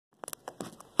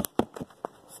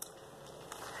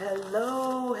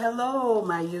Hello, hello,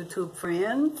 my YouTube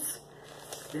friends.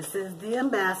 This is the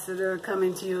Ambassador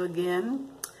coming to you again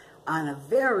on a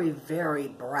very, very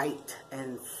bright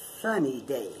and sunny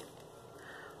day.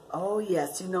 Oh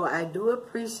yes, you know, I do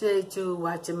appreciate you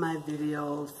watching my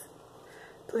videos.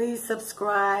 Please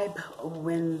subscribe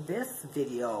when this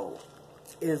video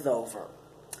is over.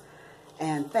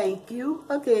 And thank you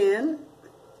again.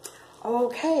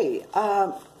 Okay,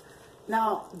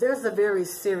 now there's a very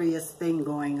serious thing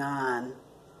going on,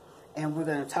 and we're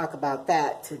going to talk about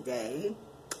that today.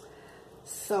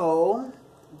 So,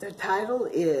 the title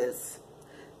is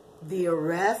The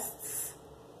Arrests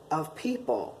of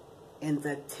People in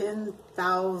the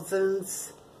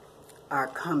 10,000s Are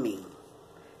Coming.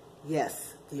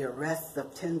 Yes, the arrests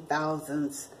of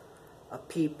 10,000s of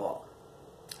people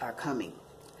are coming.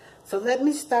 So let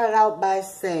me start out by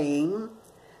saying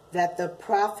that the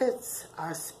prophets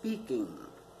are speaking.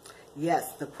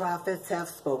 Yes, the prophets have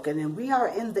spoken, and we are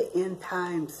in the end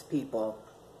times, people.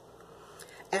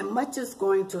 And much is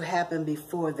going to happen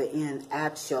before the end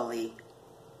actually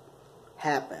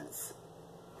happens.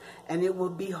 And it will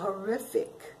be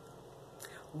horrific.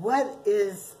 What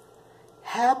is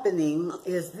happening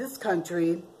is this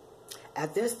country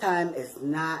at this time is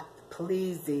not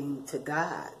pleasing to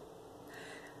God.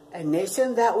 A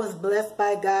nation that was blessed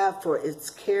by God for its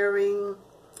carrying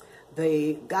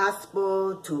the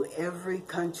gospel to every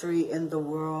country in the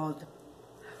world.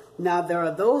 Now, there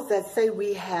are those that say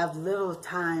we have little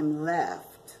time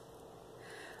left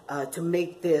to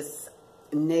make this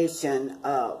nation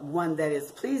one that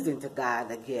is pleasing to God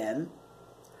again.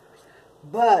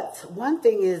 But one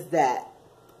thing is that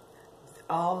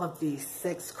all of these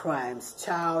sex crimes,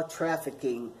 child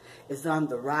trafficking is on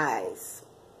the rise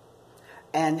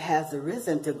and has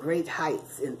arisen to great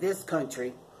heights in this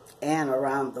country and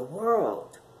around the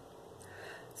world.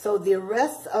 So the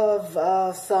arrests of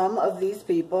some of these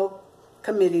people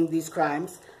committing these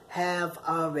crimes have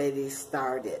already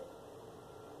started.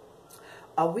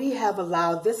 We have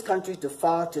allowed this country to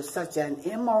fall to such an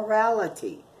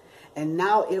immorality, and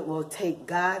now it will take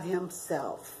God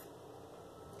himself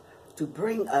to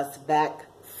bring us back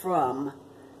from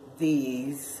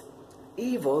these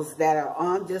evils that are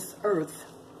on this earth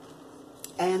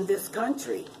and this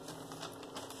country.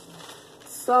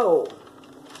 So,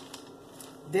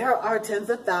 there are tens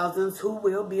of thousands who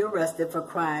will be arrested for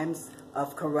crimes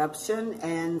of corruption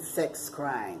and sex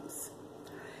crimes.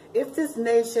 If this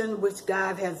nation which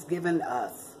God has given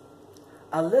us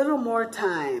a little more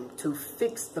time to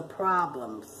fix the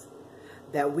problems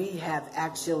that we have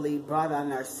actually brought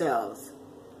on ourselves,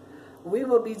 we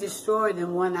will be destroyed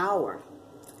in 1 hour.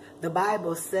 The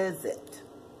Bible says it.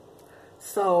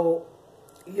 So,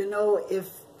 you know, if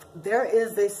there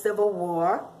is a civil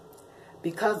war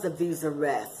because of these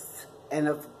arrests and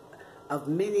of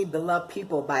many beloved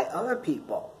people by other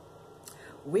people,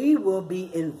 we will be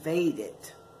invaded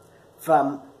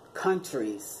from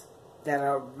countries that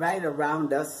are right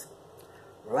around us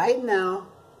right now.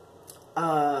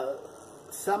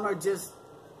 Some are just,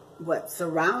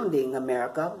 surrounding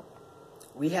America.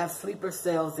 We have sleeper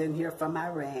cells in here from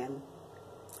Iran.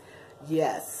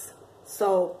 Yes.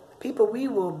 So, people, we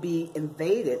will be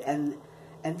invaded, and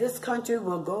this country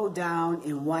will go down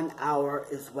in 1 hour,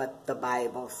 is what the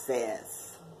Bible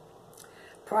says.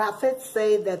 Prophets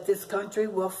say that this country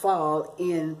will fall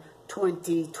in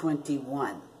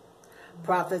 2021.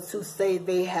 Prophets who say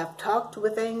they have talked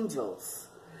with angels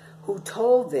who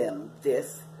told them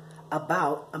this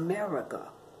about America.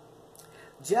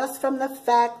 Just from the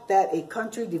fact that a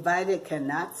country divided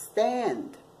cannot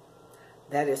stand.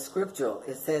 That is scriptural.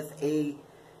 It says a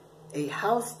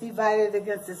house divided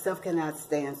against itself cannot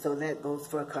stand, so that goes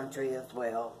for a country as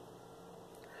well.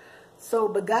 So,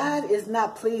 but God is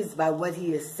not pleased by what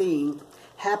he is seeing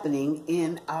happening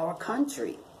in our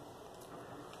country.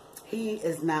 He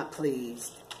is not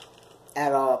pleased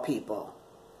at all, people.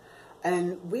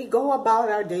 And we go about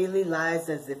our daily lives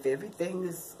as if everything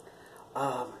is,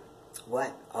 all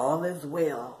is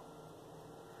well.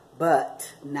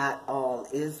 But not all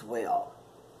is well.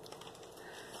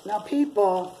 Now,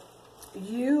 people,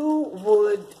 you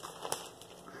would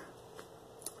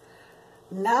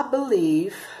not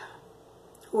believe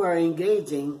who are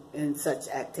engaging in such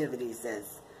activities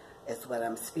as what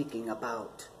I'm speaking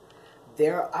about.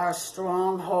 There are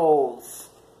strongholds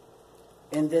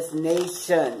in this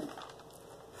nation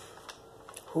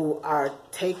who are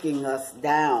taking us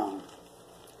down,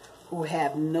 who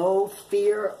have no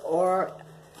fear or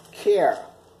care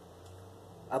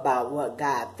about what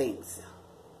God thinks.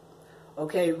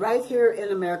 Okay, right here in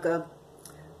America,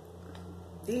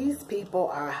 these people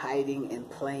are hiding in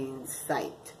plain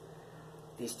sight.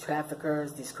 these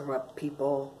traffickers, these corrupt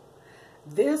people.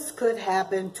 This could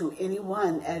happen to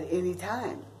anyone at any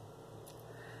time.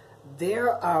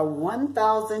 There are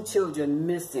 1,000 children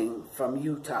missing from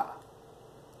Utah.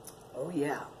 Oh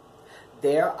yeah.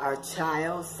 There are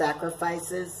child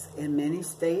sacrifices in many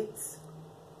states.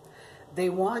 They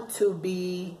want to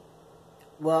be,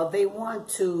 well, they want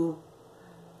to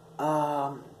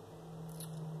buy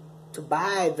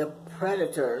the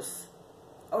predators,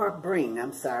 or bring,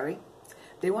 I'm sorry.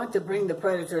 They want to bring the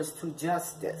predators to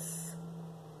justice.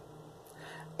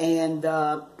 And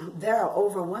there are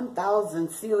over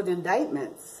 1,000 sealed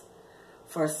indictments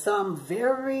for some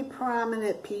very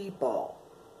prominent people.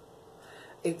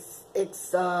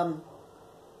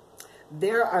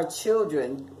 There are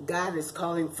children. God is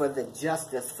calling for the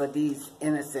justice for these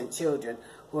innocent children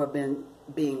who have been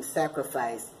being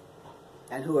sacrificed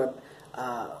and who are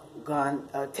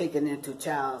taken into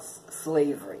child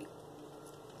slavery.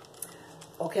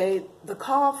 Okay, the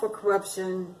call for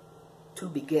corruption to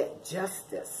beget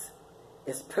justice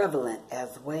is prevalent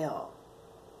as well.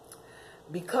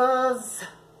 Because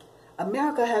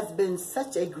America has been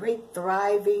such a great,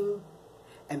 thriving,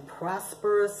 and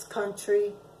prosperous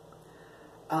country,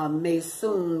 may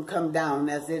soon come down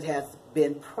as it has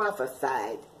been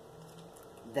prophesied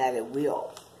that it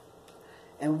will.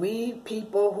 And we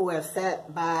people who have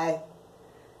sat by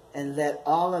and let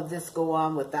all of this go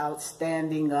on without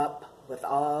standing up with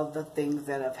all the things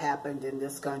that have happened in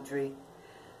this country,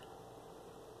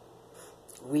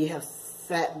 we have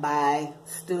sat by,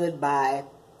 stood by,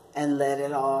 and let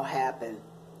it all happen.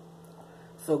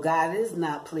 So God is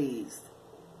not pleased.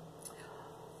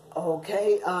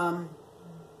 Okay,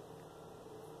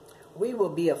 we will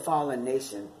be a fallen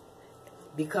nation.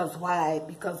 Because why?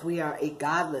 Because we are a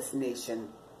godless nation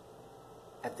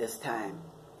at this time.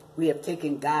 We have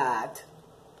taken God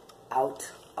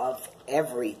out of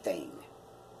everything.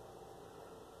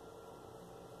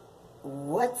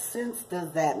 What sense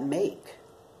does that make?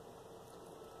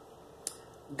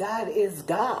 God is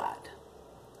God.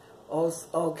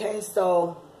 Okay,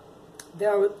 so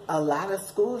there are a lot of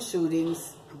school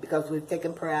shootings because we've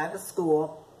taken prayer out of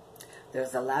school.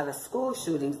 There's a lot of school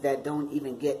shootings that don't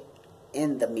even get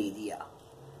in the media,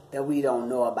 that we don't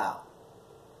know about.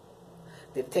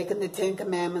 They've taken the 10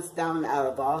 Commandments down out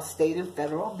of all state and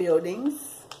federal buildings.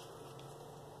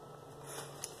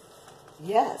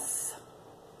 Yes.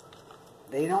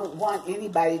 They don't want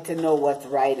anybody to know what's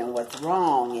right and what's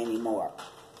wrong anymore.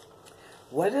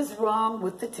 What is wrong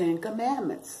with the 10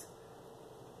 Commandments?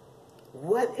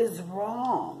 What is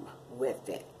wrong with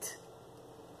it?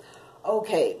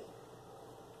 Okay.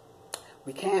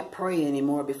 We can't pray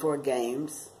anymore before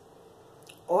games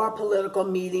or political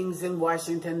meetings in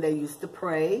Washington. They used to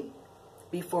pray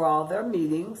before all their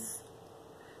meetings.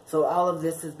 So all of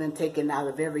this has been taken out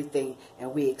of everything,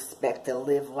 and we expect to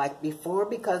live like before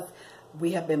because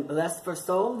we have been blessed for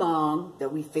so long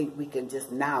that we think we can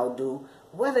just now do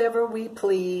whatever we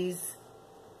please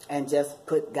and just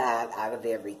put God out of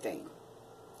everything.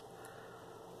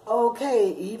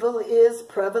 Okay, evil is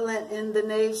prevalent in the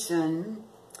nation,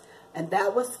 and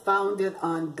that was founded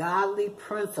on godly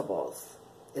principles,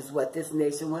 is what this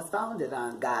nation was founded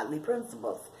on, godly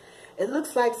principles. It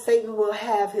looks like Satan will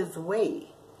have his way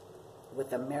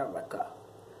with America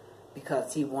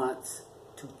because he wants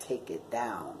to take it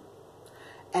down.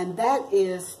 And that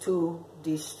is to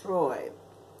destroy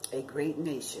a great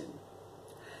nation.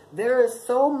 There is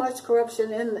so much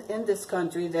corruption in this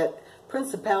country that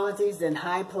principalities in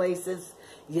high places,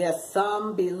 yes,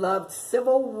 some beloved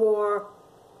civil war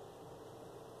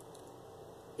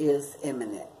is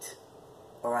imminent,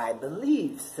 or I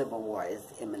believe civil war is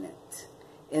imminent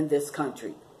in this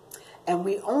country. And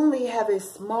we only have a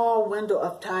small window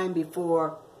of time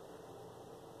before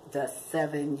the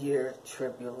 7-year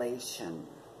tribulation.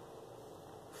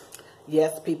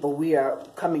 Yes, people, we are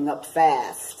coming up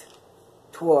fast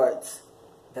towards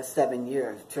the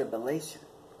 7-year tribulation.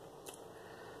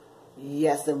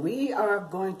 Yes, and we are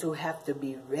going to have to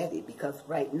be ready because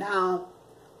right now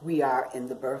we are in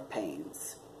the birth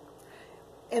pains.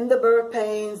 In the birth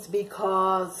pains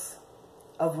because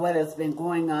of what has been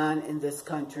going on in this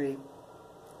country.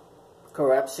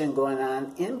 Corruption going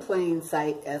on in plain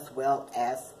sight, as well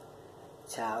as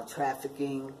child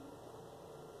trafficking,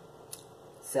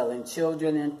 selling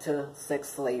children into sex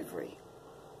slavery.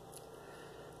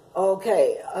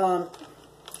 Okay,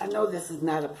 I know this is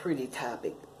not a pretty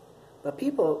topic, but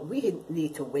people, we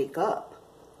need to wake up.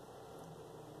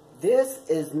 This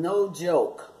is no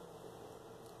joke.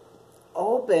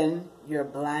 Open your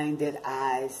blinded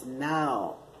eyes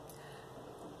now.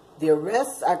 The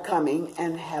arrests are coming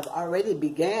and have already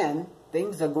began.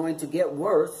 Things are going to get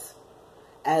worse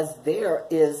as there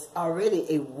is already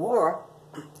a war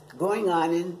going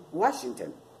on in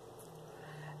Washington.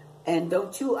 And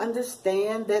don't you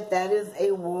understand that that is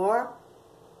a war?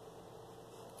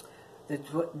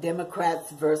 The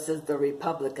Democrats versus the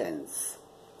Republicans.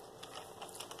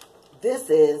 This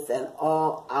is an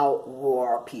all-out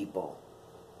war, people.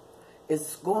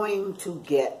 It's going to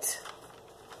get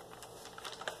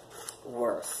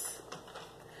worse.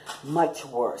 Much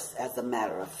worse, as a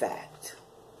matter of fact.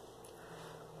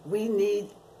 We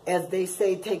need, as they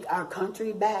say, take our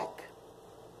country back.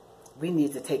 We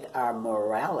need to take our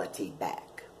morality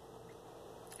back.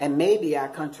 And maybe our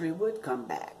country would come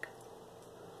back.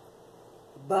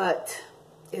 But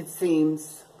it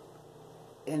seems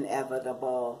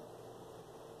inevitable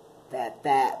that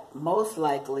that most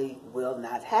likely will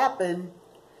not happen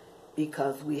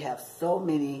because we have so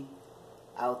many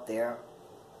out there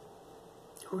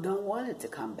who don't want it to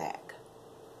come back.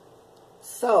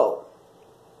 So,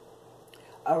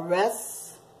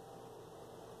 arrests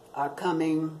are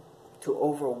coming to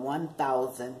over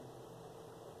 1,000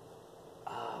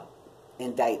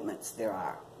 indictments. There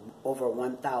are over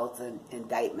 1,000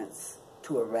 indictments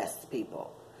to arrest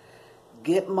people.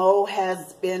 Gitmo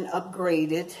has been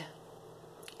upgraded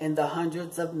in the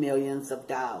hundreds of millions of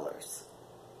dollars.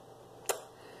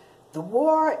 The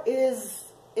war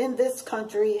in this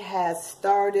country has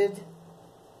started,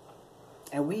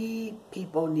 and we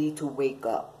people need to wake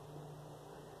up.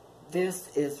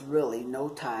 This is really no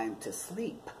time to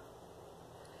sleep.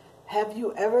 Have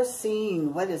you ever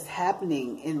seen what is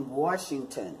happening in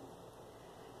Washington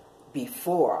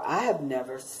before? I have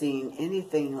never seen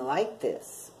anything like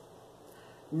this.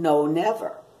 No,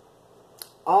 never.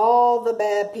 All the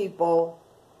bad people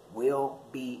will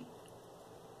be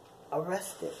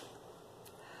arrested.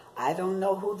 I don't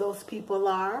know who those people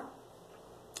are,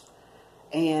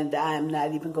 and I'm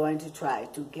not even going to try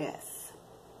to guess.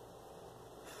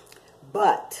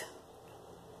 But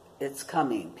it's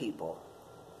coming, people.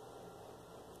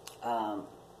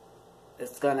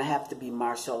 It's going to have to be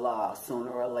martial law sooner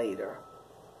or later.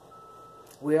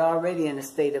 We're already in a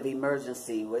state of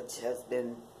emergency, which has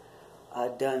been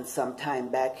done sometime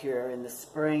back here in the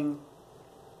spring.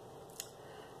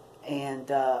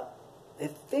 And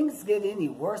if things get any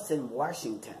worse in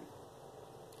Washington,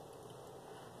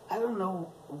 I don't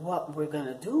know what we're going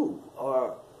to do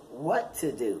or what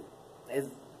to do. As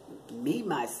me,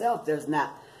 myself, there's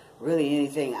not really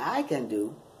anything I can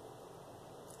do.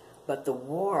 But the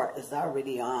war is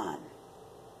already on.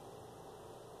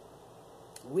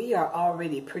 We are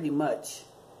already pretty much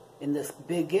in the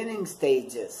beginning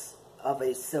stages of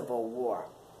a civil war.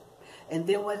 And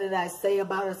then what did I say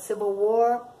about a civil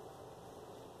war?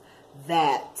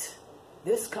 That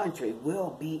this country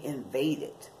will be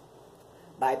invaded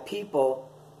by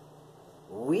people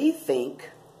we think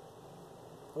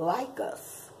like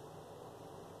us.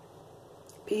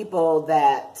 People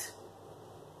that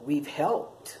we've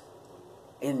helped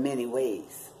in many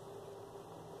ways.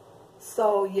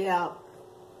 So, yeah,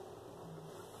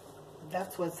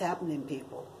 that's what's happening,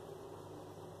 people.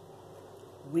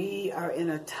 We are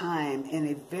in a time, in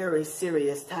a very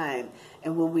serious time.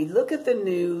 And when we look at the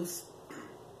news,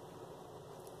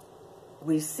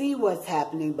 we see what's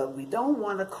happening, but we don't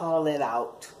want to call it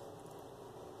out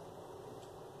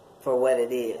for what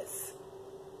it is.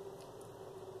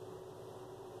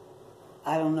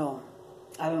 I don't know.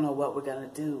 I don't know what we're going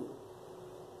to do.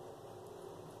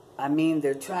 I mean,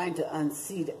 they're trying to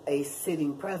unseat a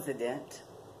sitting president.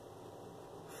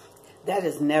 That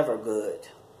is never good,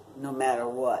 no matter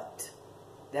what.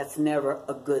 That's never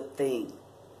a good thing.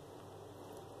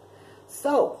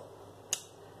 So,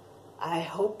 I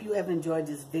hope you have enjoyed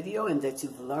this video and that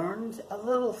you've learned a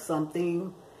little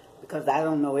something, because I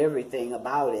don't know everything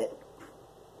about it.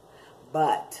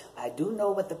 But I do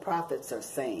know what the prophets are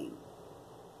saying.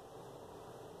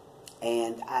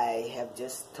 And I have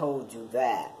just told you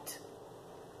that.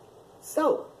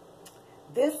 So,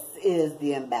 this is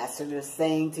the ambassador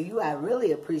saying to you, I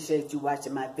really appreciate you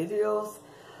watching my videos.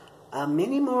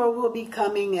 Many more will be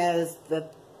coming as the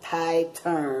tide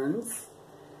turns.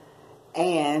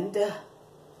 And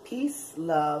peace,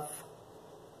 love.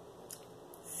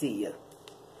 See you.